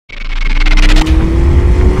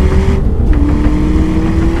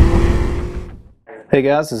Hey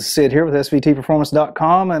guys, this is Sid here with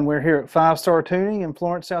svtperformance.com, and we're here at 5-Star Tuning in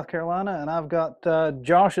Florence, South Carolina, and I've got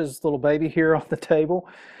Josh's little baby here on the table.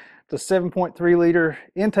 It's a 7.3 liter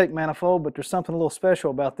intake manifold, but there's something a little special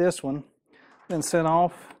about this one. Been sent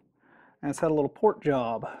off, and it's had a little port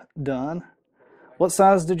job done. What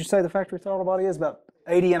size did you say the factory throttle body is? About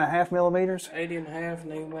 80.5 millimeters? 80.5,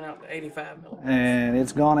 and then went out to 85 millimeters. And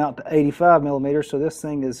it's gone out to 85 millimeters, so this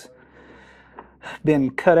thing has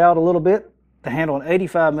been cut out a little bit to handle an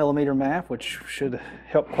 85 millimeter MAF, which should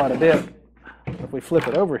help quite a bit. If we flip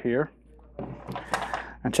it over here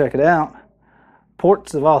and check it out,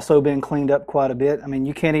 ports have also been cleaned up quite a bit. I mean,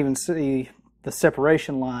 you can't even see the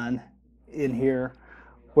separation line in here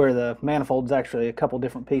where the manifold is actually a couple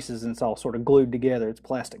different pieces and it's all sort of glued together. It's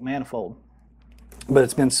plastic manifold. But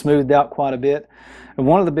it's been smoothed out quite a bit. And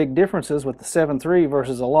one of the big differences with the 7.3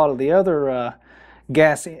 versus a lot of the other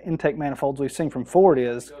gas intake manifolds we've seen from Ford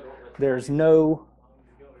is there's no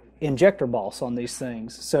injector boss on these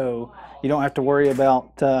things, so you don't have to worry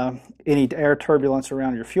about any air turbulence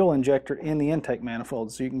around your fuel injector in the intake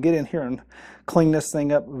manifold. So you can get in here and clean this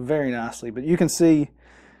thing up very nicely. But you can see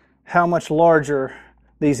how much larger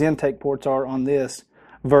these intake ports are on this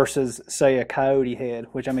versus, say, a Coyote head,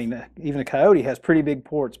 which, I mean, even a Coyote has pretty big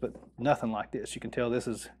ports, but nothing like this. You can tell this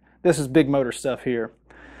is big motor stuff here.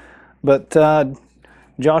 But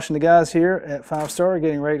Josh and the guys here at 5-Star are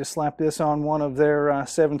getting ready to slap this on one of their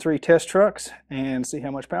 7.3 test trucks and see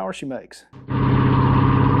how much power she makes.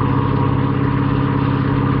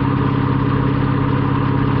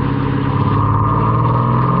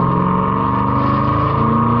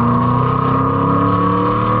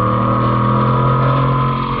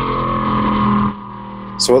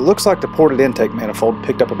 So it looks like the ported intake manifold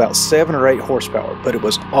picked up about 7 or 8 horsepower, but it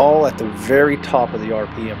was all at the very top of the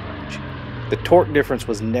RPM range. The torque difference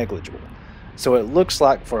was negligible, so it looks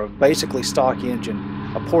like for a basically stock engine,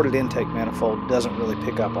 a ported intake manifold doesn't really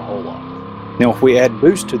pick up a whole lot. Now if we add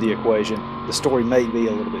boost to the equation, the story may be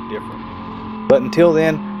a little bit different. But until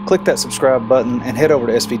then, click that subscribe button and head over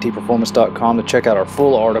to svtperformance.com to check out our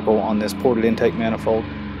full article on this ported intake manifold,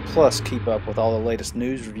 plus keep up with all the latest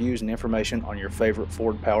news, reviews, and information on your favorite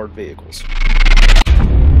Ford-powered vehicles.